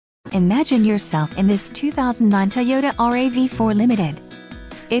Imagine yourself in this 2009 Toyota RAV4 Limited.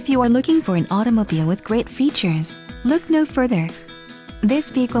 If you are looking for an automobile with great features, look no further. This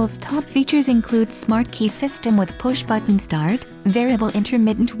vehicle's top features include smart key system with push-button start, variable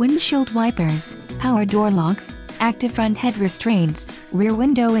intermittent windshield wipers, power door locks, active front head restraints, rear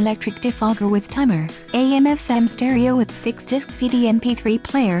window electric defogger with timer, AM/FM stereo with 6-disc CD MP3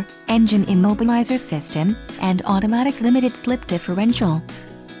 player, engine immobilizer system, and automatic limited slip differential.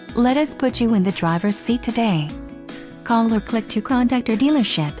 Let us put you in the driver's seat today. Call or click to contact our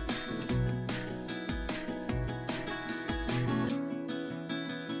dealership.